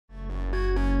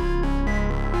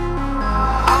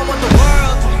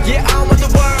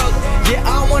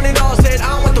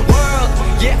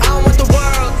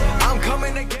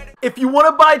If you want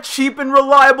to buy cheap and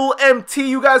reliable MT,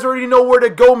 you guys already know where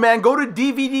to go, man. Go to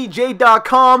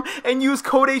dvdj.com and use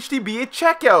code HTB at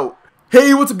checkout.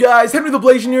 Hey, what's up guys, Henry the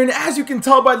Blasian here, and as you can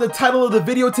tell by the title of the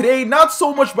video today, not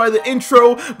so much by the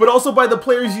intro, but also by the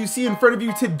players you see in front of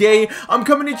you today, I'm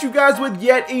coming at you guys with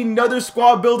yet another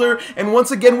squad builder, and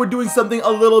once again we're doing something a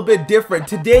little bit different.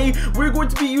 Today, we're going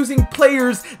to be using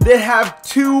players that have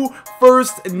two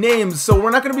first names, so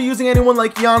we're not going to be using anyone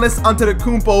like Giannis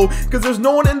Antetokounmpo, because there's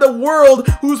no one in the world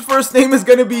whose first name is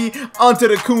going to be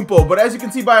Antetokounmpo, but as you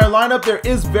can see by our lineup, there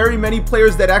is very many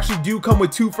players that actually do come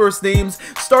with two first names.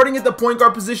 Starting at the point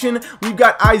guard position, we've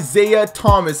got Isaiah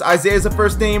Thomas. Isaiah is a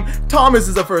first name, Thomas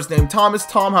is a first name, Thomas,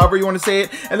 Tom, however you want to say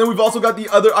it. And then we've also got the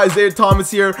other Isaiah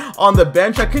Thomas here on the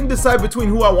bench. I couldn't decide between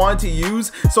who I wanted to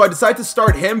use, so I decided to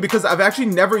start him because I've actually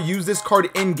never used this card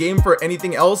in game for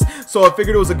anything else, so I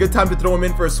figured it was a good time to throw him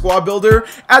in for a squad builder.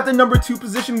 At the number 2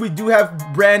 position, we do have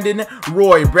Brandon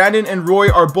Roy. Brandon and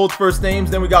Roy are both first names.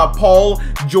 Then we got Paul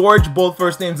George, both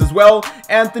first names as well.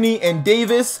 Anthony and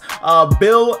Davis,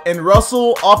 Bill and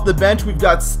Russell. Off the bench, we've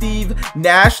got Steve,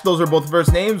 Nash, those are both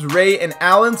first names. Ray and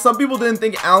Allen. Some people didn't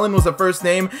think Allen was a first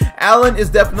name. Allen is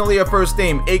definitely a first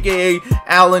name, aka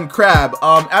Allen Crab.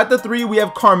 At the 3, we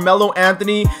have Carmelo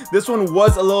Anthony. This one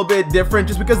was a little bit different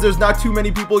just because there's not too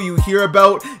many people you hear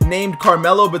about named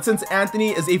Carmelo, but since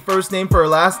Anthony is a first name for a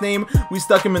last name, we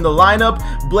stuck him in the lineup.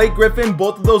 Blake Griffin,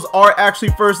 both of those are actually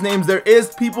first names. There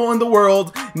is people in the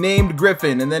world named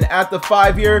Griffin. And then at the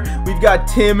 5 here, we've got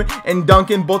Tim and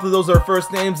Duncan, both of those are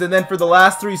first names. And then for the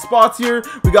last 3 spots here,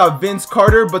 we got Vince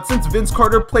Carter, but since Vince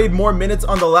Carter played more minutes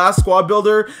on the last squad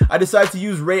builder, I decided to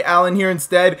use Ray Allen here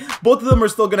instead. Both of them are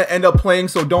still going to end up playing,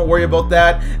 so don't worry about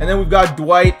that. And then we've got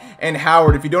Dwight and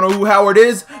Howard. If you don't know who Howard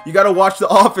is, you got to watch The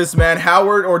Office, man.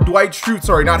 Howard, or Dwight Schrute,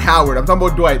 sorry, not Howard, I'm talking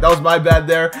about Dwight, that was my bad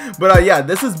there. But yeah,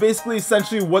 this is basically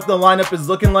essentially what the lineup is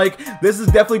looking like. This is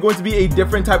definitely going to be a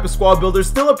different type of squad builder,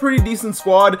 still a pretty decent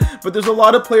squad, but there's a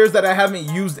lot of players that I haven't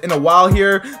used in a while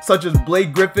here, such as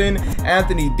Blake Griffin,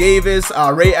 Anthony Davis,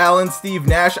 Ray Allen, Steve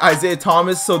Nash, Isaiah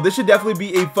Thomas. So this should definitely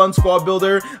be a fun squad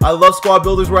builder. I love squad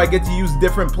builders where I get to use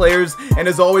different players. And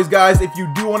as always guys, if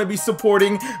you do want to be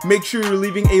supporting, make sure you're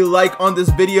leaving a like on this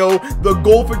video. The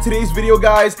goal for today's video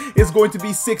guys is going to be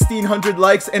 1,600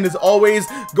 likes, and as always,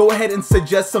 go ahead and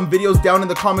suggest some videos down in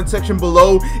the comment section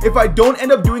below. If I don't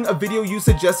end up doing a video you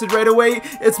suggested right away,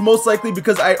 it's most likely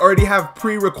because I already have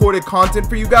pre-recorded content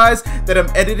for you guys that I'm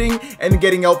editing and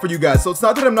getting out for you guys. So it's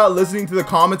not that I'm not listening to the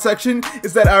comment section,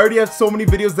 it's that I already have so many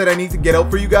videos that I need to get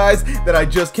out for you guys that I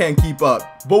just can't keep up.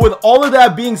 But with all of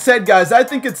that being said guys, I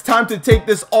think it's time to take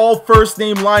this all first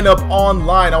name lineup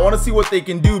online. I want to see what they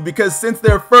can do, because since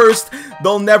they're first,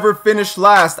 they'll never finish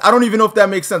last. I don't even know if that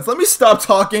makes sense. Let me stop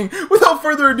talking. Without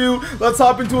further ado, let's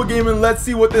hop into a game and let's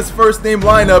see what this first name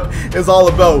lineup is all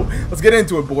about. Let's get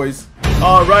into it, boys.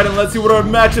 Alright, and let's see what our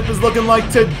matchup is looking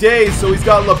like today. So he's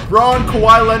got LeBron,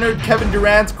 Kawhi Leonard, Kevin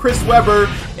Durant, Chris Webber,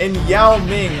 and Yao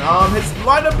Ming. His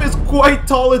lineup is quite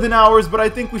taller than ours, but I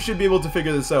think we should be able to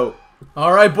figure this out.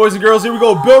 Alright, boys and girls, here we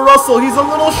go. Bill Russell, he's a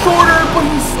little shorter, but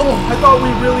I thought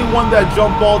we really won that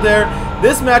jump ball there.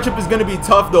 This matchup is going to be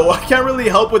tough, though. I can't really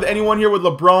help with anyone here with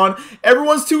LeBron.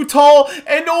 Everyone's too tall,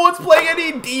 and no one's playing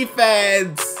any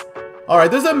defense.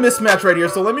 Alright, there's a mismatch right here,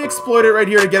 so let me exploit it right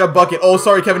here to get a bucket. Oh,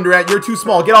 sorry, Kevin Durant, you're too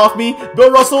small. Get off me.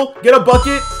 Bill Russell, get a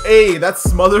bucket. Hey, that's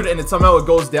smothered, and somehow it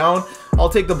goes down. I'll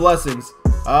take the blessings.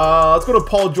 Let's go to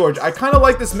Paul George. I kind of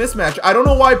like this mismatch. I don't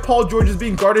know why Paul George is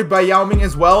being guarded by Yao Ming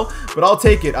as well, but I'll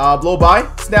take it. Blow by,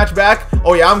 snatch back.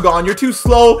 Oh yeah, I'm gone. You're too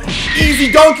slow.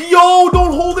 Easy dunk. Yo,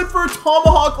 don't hold it for a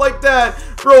tomahawk like that.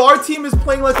 Bro, our team is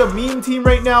playing like a meme team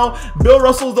right now. Bill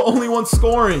Russell's the only one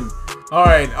scoring.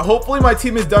 Alright, hopefully my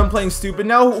team is done playing stupid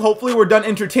now. Hopefully we're done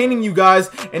entertaining you guys,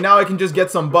 and now I can just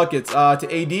get some buckets. To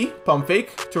AD, pump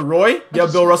fake, to Roy. Yeah,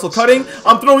 Bill Russell cutting.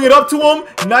 I'm throwing it up to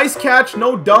him. Nice catch,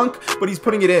 no dunk, but he's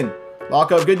putting it in.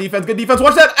 Lock up, good defense, good defense.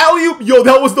 Watch that alley-oop. Yo,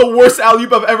 that was the worst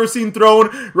alley-oop I've ever seen thrown.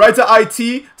 Right to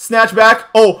IT, snatch back.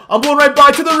 Oh, I'm blowing right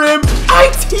by to the rim.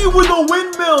 IT with a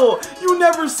windmill. You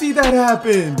never see that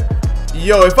happen.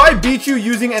 Yo, if I beat you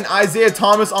using an Isaiah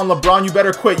Thomas on LeBron, you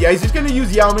better quit. Yeah, he's just going to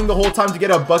use Yao Ming the whole time to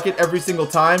get a bucket every single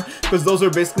time, because those are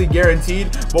basically guaranteed.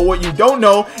 But what you don't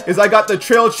know is I got the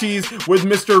trail cheese with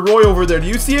Mr. Roy over there. Do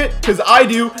you see it? Because I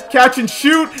do. Catch and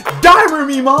shoot. Dimer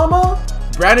me, mama.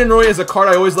 Brandon Roy is a card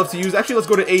I always love to use. Actually, let's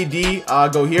go to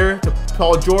AD. Go here to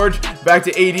Paul George. Back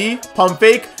to AD. Pump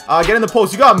fake. Get in the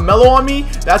post. You got Melo on me?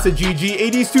 That's a GG.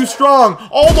 AD's too strong.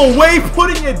 All the way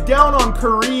putting it down on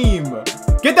Kareem.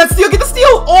 Get that steal, get the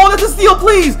steal. Oh, that's a steal,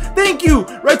 please. Thank you.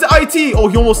 Right to IT. Oh,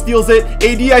 he almost steals it.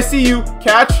 AD, I see you.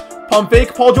 Catch. Pump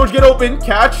fake. Paul George, get open.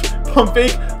 Catch. pump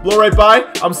fake, blow right by.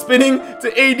 I'm spinning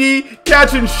to AD,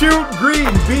 catch and shoot,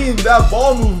 green bean. That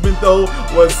ball movement though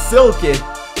was silky.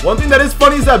 One thing that is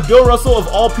funny is that Bill Russell, of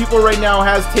all people right now,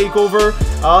 has takeover.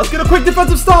 Let's get a quick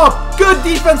defensive stop. Good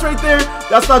defense right there.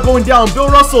 That's not going down. Bill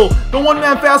Russell, the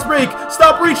one-man fast break.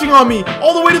 Stop reaching on me.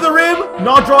 All the way to the rim.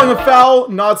 Not drawing a foul.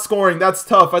 Not scoring. That's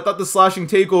tough. I thought the slashing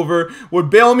takeover would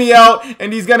bail me out,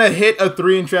 and he's going to hit a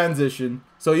 3 in transition.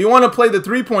 So you want to play the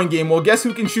 3-point game. Well, guess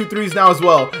who can shoot 3s now as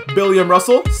well? Billiam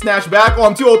Russell. Snatch back. Oh,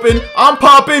 I'm too open. I'm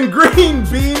popping. Green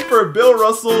bean for Bill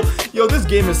Russell. Yo, this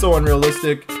game is so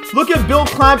unrealistic. Look at Bill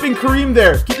clamping Kareem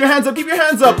there. Keep your hands up. Keep your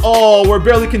hands up. Oh, we're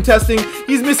barely contesting.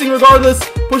 He's missing regardless.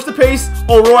 Push the pace.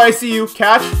 Oh, Roy, I see you.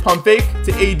 Catch. Pump fake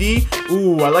to AD.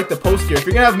 Ooh, I like the post here. If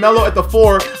you're going to have Melo at the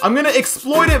 4, I'm going to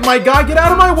exploit it, my guy. Get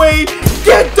out of my way.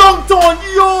 Get dunked on.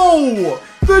 Yo,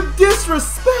 the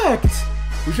disrespect.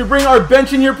 We should bring our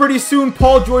bench in here pretty soon.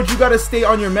 Paul George, you got to stay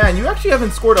on your man. You actually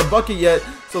haven't scored a bucket yet,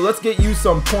 so let's get you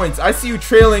some points. I see you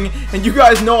trailing, and you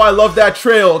guys know I love that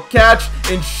trail. Catch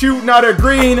and shoot, not a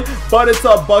green, but it's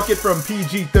a bucket from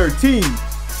PG-13.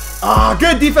 Ah,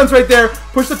 good defense right there.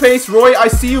 Push the pace. Roy, I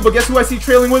see you, but guess who I see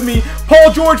trailing with me?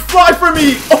 Paul George, fly for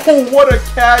me. Oh, what a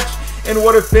catch. And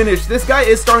what a finish. This guy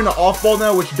is starting to off-ball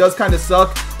now, which does kind of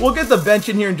suck. We'll get the bench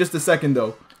in here in just a second,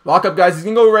 though. Lock up, guys. He's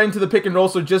going to go right into the pick and roll,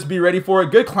 so just be ready for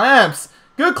it. Good clamps.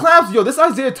 Good clamps. Yo, this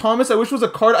Isaiah Thomas, I wish was a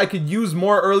card I could use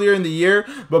more earlier in the year,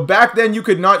 but back then you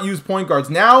could not use point guards.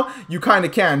 Now, you kind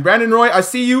of can. Brandon Roy, I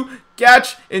see you.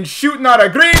 Catch and shoot, not a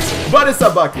green, but it's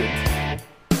a bucket.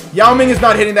 Yao Ming is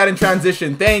not hitting that in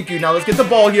transition. Thank you. Now let's get the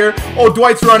ball here. Oh,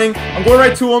 Dwight's running. I'm going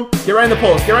right to him. Get right in the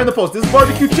post. Get right in the post. This is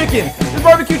barbecue chicken. This is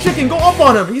barbecue chicken. Go up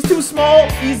on him. He's too small.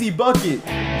 Easy bucket.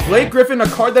 Blake Griffin, a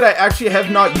card that I actually have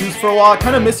not used for a while.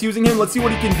 Kind of misusing him. Let's see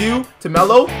what he can do to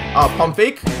Melo. Pump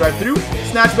fake. Drive through.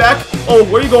 Snatch back. Oh,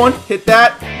 where are you going? Hit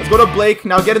that. Let's go to Blake.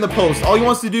 Now get in the post. All he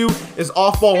wants to do is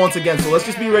off ball once again. So let's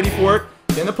just be ready for it.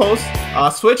 Get in the post.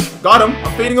 Switch. Got him.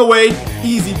 I'm fading away.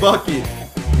 Easy bucket.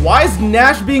 Why is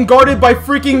Nash being guarded by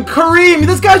freaking Kareem?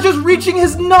 This guy's just reaching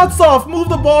his nuts off. Move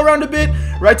the ball around a bit.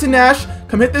 Right to Nash.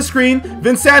 Come hit the screen.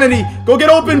 Vinsanity. Go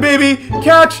get open, baby.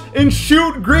 Catch and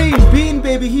shoot. Green bean,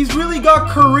 baby. He's really got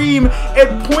Kareem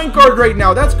at point guard right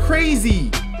now. That's crazy.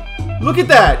 Look at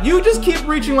that. You just keep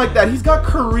reaching like that. He's got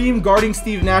Kareem guarding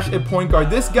Steve Nash at point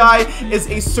guard. This guy is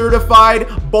a certified,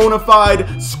 bona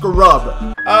fide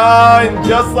scrub. And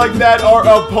just like that, our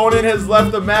opponent has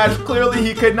left the match. Clearly,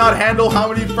 he could not handle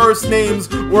how many first names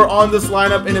were on this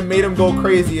lineup, and it made him go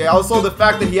crazy. Also, the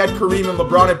fact that he had Kareem and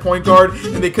LeBron at point guard,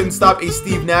 and they couldn't stop a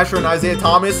Steve Nash or an Isaiah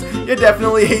Thomas, you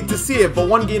definitely hate to see it. But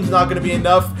one game's not going to be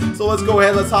enough, so let's go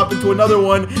ahead, let's hop into another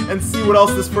one and see what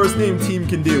else this first name team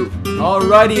can do.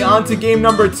 Alrighty, on to game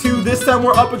number 2. This time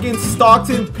we're up against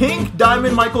Stockton. Pink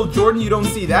Diamond Michael Jordan. You don't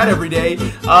see that every day.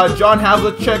 John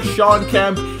Havlicek, Sean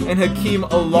Kemp, and Hakeem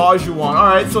Olajuwon.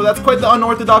 Alright, so that's quite the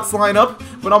unorthodox lineup,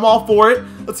 but I'm all for it.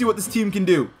 Let's see what this team can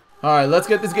do. Alright, let's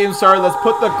get this game started. Let's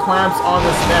put the clamps on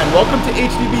this man. Welcome to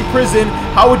HTB Prison.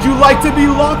 How would you like to be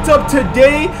locked up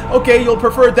today? Okay, you'll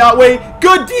prefer it that way.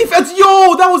 Good defense.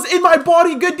 Yo, that was in my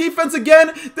body. Good defense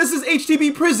again. This is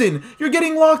HTB Prison. You're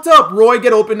getting locked up. Roy,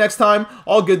 get open next time.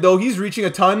 All good, though. He's reaching a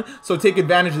ton, so take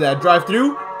advantage of that. Drive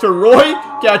through to Roy.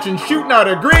 Catch and shoot, not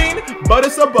a green, but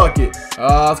it's a bucket.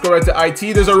 Let's go right to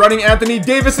IT. There's a running Anthony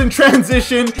Davis in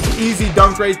transition. Easy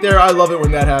dunk right there. I love it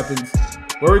when that happens.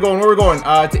 Where are we going? Where are we going?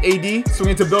 To AD,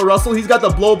 swinging to Bill Russell. He's got the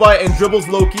blow-by and dribbles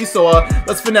low-key, so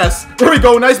let's finesse. There we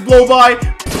go. Nice blow-by.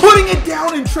 Putting it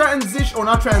down in transition. Oh,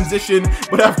 not transition,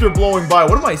 but after blowing by.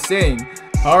 What am I saying?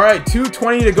 All right,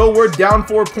 2:20 to go. We're down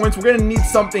 4 points. We're going to need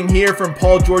something here from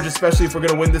Paul George, especially if we're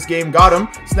going to win this game. Got him.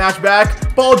 Snatch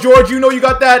back. Paul George, you know you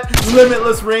got that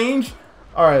limitless range.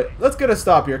 All right, let's get a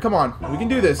stop here. Come on. We can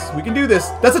do this. We can do this.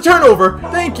 That's a turnover.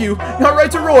 Thank you. Not right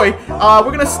to Roy. We're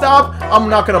going to stop. I'm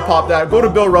not going to pop that. Go to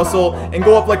Bill Russell and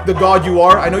go up like the god you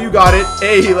are. I know you got it.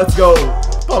 Hey, let's go.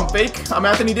 Pump fake. I'm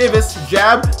Anthony Davis.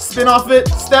 Jab. Spin off it.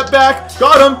 Step back.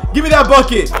 Got him. Give me that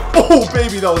bucket. Oh,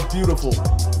 baby. That was beautiful.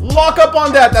 Lock up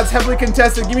on that. That's heavily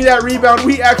contested. Give me that rebound.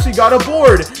 We actually got a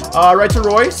board. Right to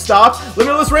Roy. Stop.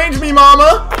 Limitless range me,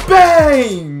 mama.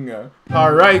 Bang.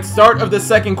 All right. Start of the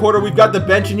second quarter. We've got the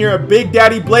bench in here. A Big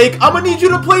Daddy Blake. I'm going to need you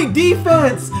to play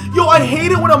defense. Yo, I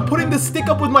hate it when I'm putting the stick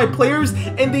up with my players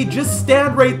and they just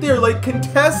stand right there. Like,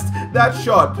 contest that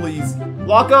shot, please.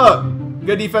 Lock up.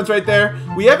 Good defense right there.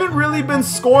 We haven't really been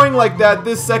scoring like that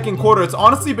this second quarter. It's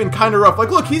honestly been kind of rough.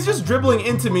 Like, look, he's just dribbling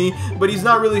into me, but he's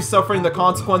not really suffering the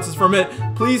consequences from it.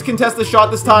 Please contest the shot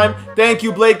this time. Thank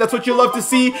you, Blake. That's what you love to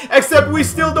see, except we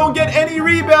still don't get any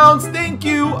rebounds. Thank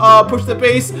you. Push the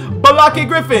pace. Blake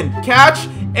Griffin. Catch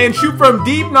and shoot from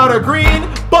deep, not a green,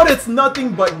 but it's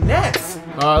nothing but nets.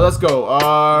 Let's go.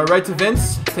 Right to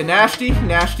Vince, to Nasty.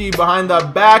 Nasty behind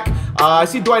the back. I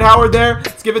see Dwight Howard there.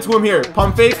 Let's give it to him here.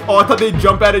 Pump fake. Oh, I thought they'd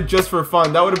jump at it just for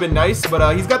fun. That would have been nice,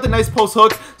 but he's got the nice post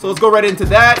hook, so let's go right into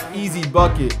that. Easy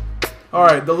bucket.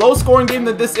 Alright, the low scoring game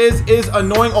that this is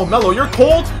annoying. Oh, Melo, you're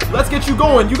cold. Let's get you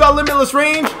going. You got limitless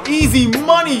range. Easy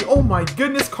money. Oh my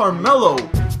goodness, Carmelo.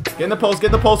 Get in the post, get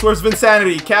in the post. Where's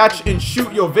Vinsanity? Catch and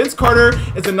shoot. Yo, Vince Carter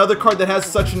is another card that has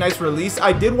such a nice release.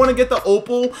 I did want to get the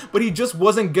Opal, but he just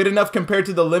wasn't good enough compared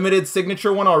to the limited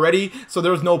signature one already, so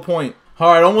there was no point.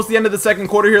 Alright, almost the end of the second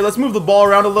quarter here. Let's move the ball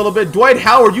around a little bit. Dwight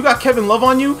Howard, you got Kevin Love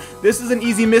on you. This is an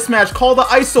easy mismatch. Call the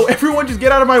ISO. Everyone just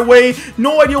get out of my way.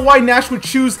 No idea why Nash would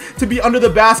choose to be under the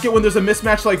basket when there's a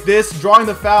mismatch like this. Drawing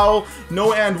the foul.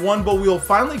 No and one, but we'll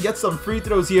finally get some free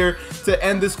throws here to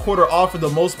end this quarter off for the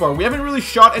most part. We haven't really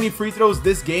shot any free throws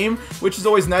this game, which is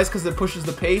always nice because it pushes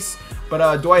the pace.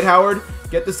 But Dwight Howard,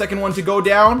 get the second one to go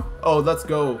down. Oh, let's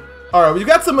go. Alright, we've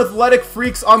got some athletic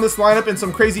freaks on this lineup and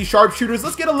some crazy sharpshooters.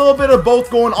 Let's get a little bit of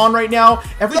both going on right now.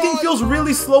 Everything feels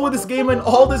really slow with this game, and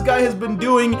all this guy has been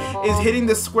doing is hitting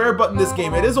the square button this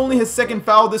game. It is only his second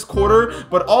foul this quarter,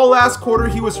 but all last quarter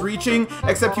he was reaching,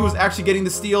 except he was actually getting the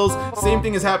steals. Same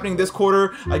thing is happening this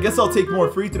quarter. I guess I'll take more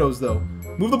free throws though.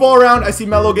 Move the ball around. I see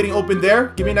Melo getting open there.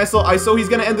 Give me a nice little ISO. He's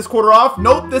going to end this quarter off.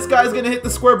 Nope, this guy's going to hit the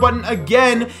square button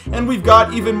again, and we've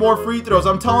got even more free throws.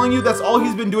 I'm telling you, that's all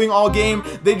he's been doing all game.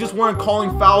 They just weren't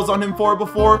calling fouls on him for it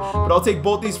before, but I'll take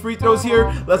both these free throws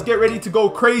here. Let's get ready to go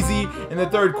crazy in the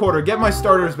third quarter. Get my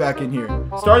starters back in here.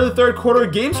 Start of the third quarter.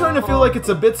 Game's starting to feel like it's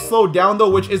a bit slowed down, though,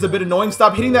 which is a bit annoying.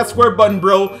 Stop hitting that square button,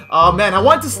 bro. Man, I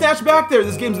wanted to snatch back there.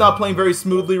 This game's not playing very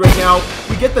smoothly right now.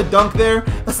 We get the dunk there.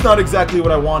 That's not exactly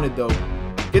what I wanted, though.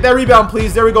 Get that rebound,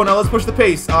 please. There we go. Now let's push the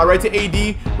pace. Right to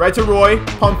AD. Right to Roy.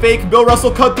 Pump fake. Bill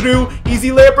Russell cut through. Easy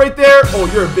layup right there.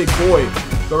 Oh, you're a big boy.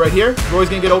 Go right here. Roy's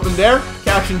going to get open there.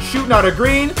 Catch and shoot. Not a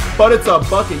green, but it's a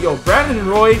bucket. Yo, Brandon and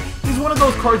Roy, he's one of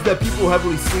those cards that people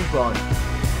heavily sleep on.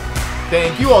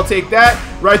 Thank you. I'll take that.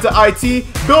 Right to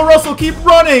IT. Bill Russell, keep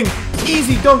running.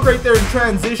 Easy dunk right there in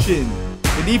transition.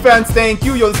 The defense, thank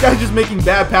you. Yo, this guy's just making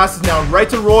bad passes now. Right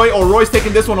to Roy. Oh, Roy's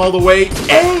taking this one all the way.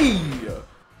 Hey!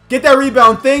 Get that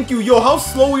rebound, thank you. Yo, how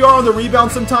slow we are on the rebound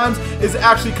sometimes is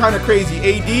actually kind of crazy.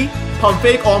 AD, pump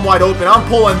fake, oh, I'm wide open. I'm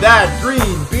pulling that.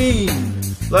 Green bean.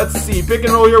 Let's see, pick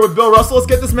and roll here with Bill Russell. Let's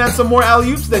get this man some more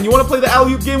alley-oops. Then you want to play the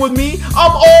alley-oop game with me?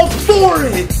 I'm all for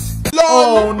it.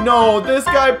 Oh no, this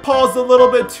guy paused a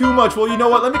little bit too much. Well, you know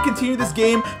what? Let me continue this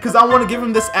game because I want to give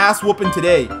him this ass whooping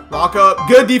today. Lock up.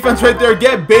 Good defense right there.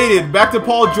 Get baited. Back to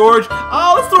Paul George.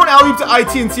 Let's throw an alley-oop to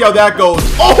IT and see how that goes.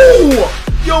 Oh!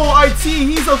 Yo, IT,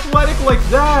 he's athletic like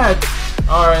that.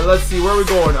 Alright, let's see. Where are we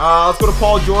going? Let's go to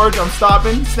Paul George. I'm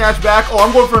stopping. Snatch back. Oh,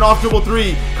 I'm going for an off-dribble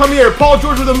three. Come here. Paul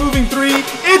George with a moving three.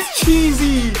 It's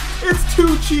cheesy. It's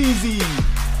too cheesy.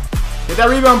 Get that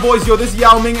rebound, boys. Yo, this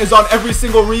Yao Ming is on every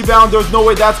single rebound. There's no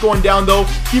way that's going down, though.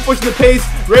 Keep pushing the pace.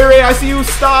 Ray, I see you.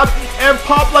 Stop and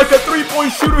pop like a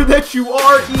three-point shooter that you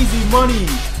are. Easy money.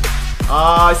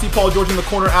 I see Paul George in the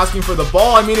corner asking for the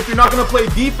ball. I mean, if you're not going to play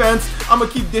defense, I'm going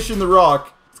to keep dishing the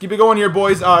rock. Let's keep it going here,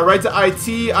 boys. Right to IT.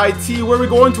 IT, where are we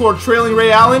going? Toward trailing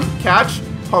Ray Allen. Catch.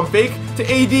 Pump fake to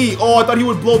AD. Oh, I thought he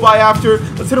would blow by after.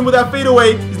 Let's hit him with that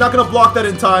fadeaway. He's not going to block that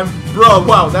in time. Bro,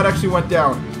 wow, that actually went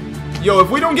down. Yo, if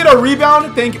we don't get a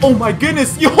rebound, oh my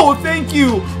goodness. Yo, thank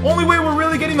you. Only way we're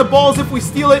really getting the ball is if we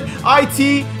steal it.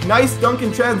 IT, nice dunk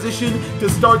in transition to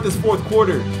start this fourth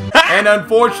quarter. And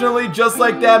unfortunately, just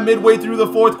like that, midway through the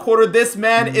fourth quarter, this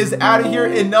man is out of here.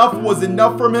 Enough was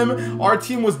enough from him. Our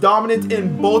team was dominant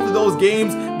in both of those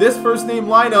games. This first name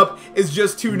lineup is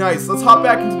just too nice. Let's hop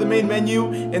back into the main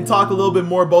menu and talk a little bit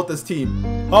more about this team.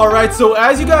 Alright, so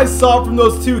as you guys saw from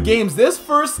those two games, this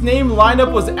first name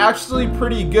lineup was actually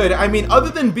pretty good. I mean, other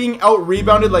than being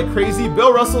out-rebounded like crazy,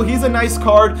 Bill Russell, he's a nice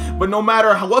card, but no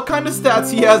matter what kind of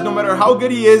stats he has, no matter how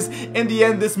good he is, in the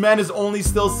end, this man is only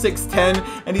still 6'10",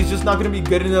 and he's just not going to be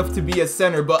good enough to be a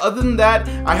center. But other than that,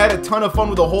 I had a ton of fun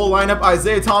with the whole lineup.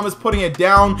 Isaiah Thomas putting it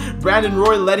down, Brandon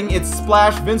Roy letting it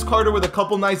splash, Vince Carter with a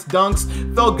couple nice dunks.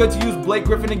 Felt good to use Blake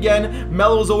Griffin again.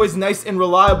 Melo was always nice and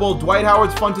reliable. Dwight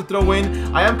Howard's fun to throw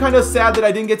in. I am kind of sad that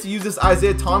I didn't get to use this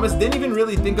Isaiah Thomas. Didn't even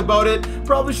really think about it.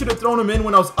 Probably should have thrown him in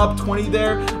when I was up 20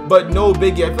 there, but no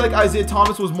biggie. I feel like Isaiah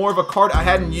Thomas was more of a card I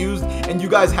hadn't used and you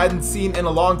guys hadn't seen in a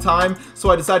long time, so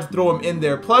I decided to throw him in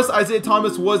there. Plus, Isaiah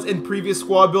Thomas was in previous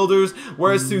squad builders,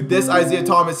 whereas to this Isaiah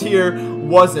Thomas here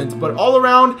wasn't. But all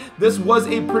around, this was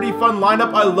a pretty fun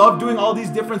lineup. I love doing all these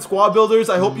different squad builders.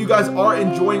 I hope you guys are enjoying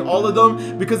enjoying all of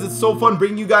them because it's so fun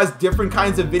bringing you guys different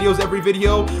kinds of videos every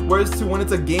video, whereas when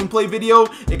it's a gameplay video,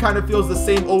 it kind of feels the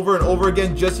same over and over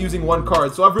again just using one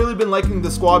card. So I've really been liking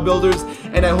the squad builders,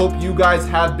 and I hope you guys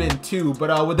have been too.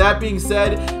 But with that being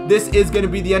said, this is going to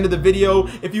be the end of the video.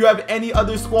 If you have any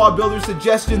other squad builder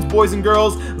suggestions, boys and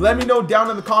girls, let me know down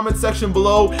in the comment section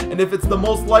below, and if it's the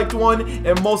most liked one,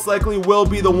 it most likely will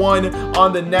be the one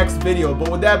on the next video. But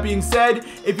with that being said,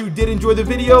 if you did enjoy the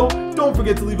video, don't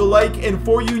forget to leave a like, and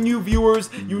for you new viewers,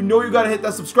 you know you gotta hit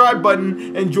that subscribe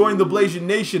button and join the Blasian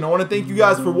Nation. I want to thank you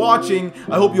guys for watching.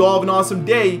 I hope you all have an awesome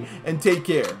day, and take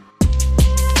care.